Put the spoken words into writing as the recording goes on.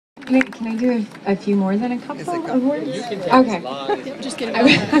Can I do a few more than a couple of words? Okay. Just get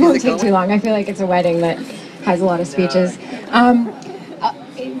I won't take too long. I feel like it's a wedding that has a lot of speeches.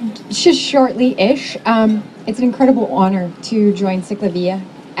 Just shortly-ish, it's an incredible honor to join CicLAvia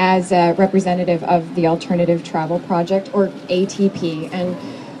as a representative of the Alternative Travel Project, or ATP. And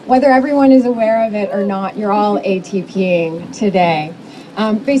whether everyone is aware of it or not, you're all ATPing today.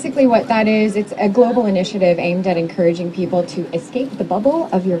 Basically what that is, it's a global initiative aimed at encouraging people to escape the bubble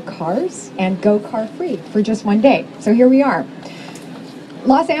of your cars and go car-free for just one day. So here we are.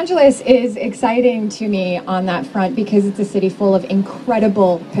 Los Angeles is exciting to me on that front because it's a city full of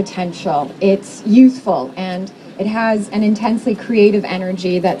incredible potential. It's youthful and it has an intensely creative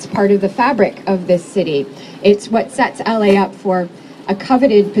energy that's part of the fabric of this city. It's what sets LA up for a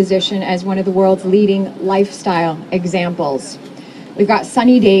coveted position as one of the world's leading lifestyle examples. We've got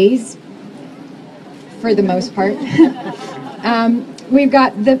sunny days, for the most part. We've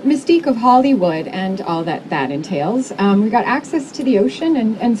got the mystique of Hollywood and all that entails. We've got access to the ocean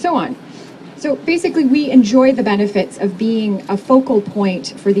and so on. So basically we enjoy the benefits of being a focal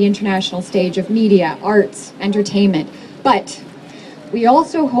point for the international stage of media, arts, entertainment. But we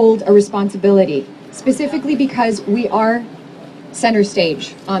also hold a responsibility, specifically because we are center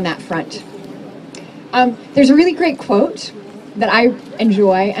stage on that front. There's a really great quote that I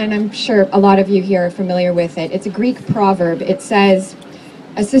enjoy, and I'm sure a lot of you here are familiar with it. It's a Greek proverb. It says,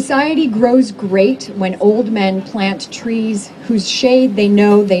 "A society grows great when old men plant trees whose shade they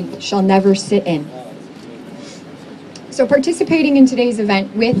know they shall never sit in." So participating in today's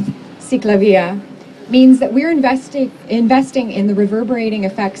event with CicLAvia means that we're investing in the reverberating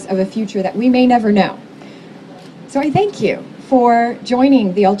effects of a future that we may never know. So I thank you for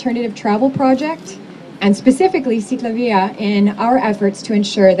joining the Alternative Travel Project, and specifically CicLAvia, in our efforts to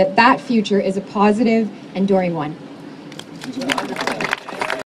ensure that that future is a positive, enduring one.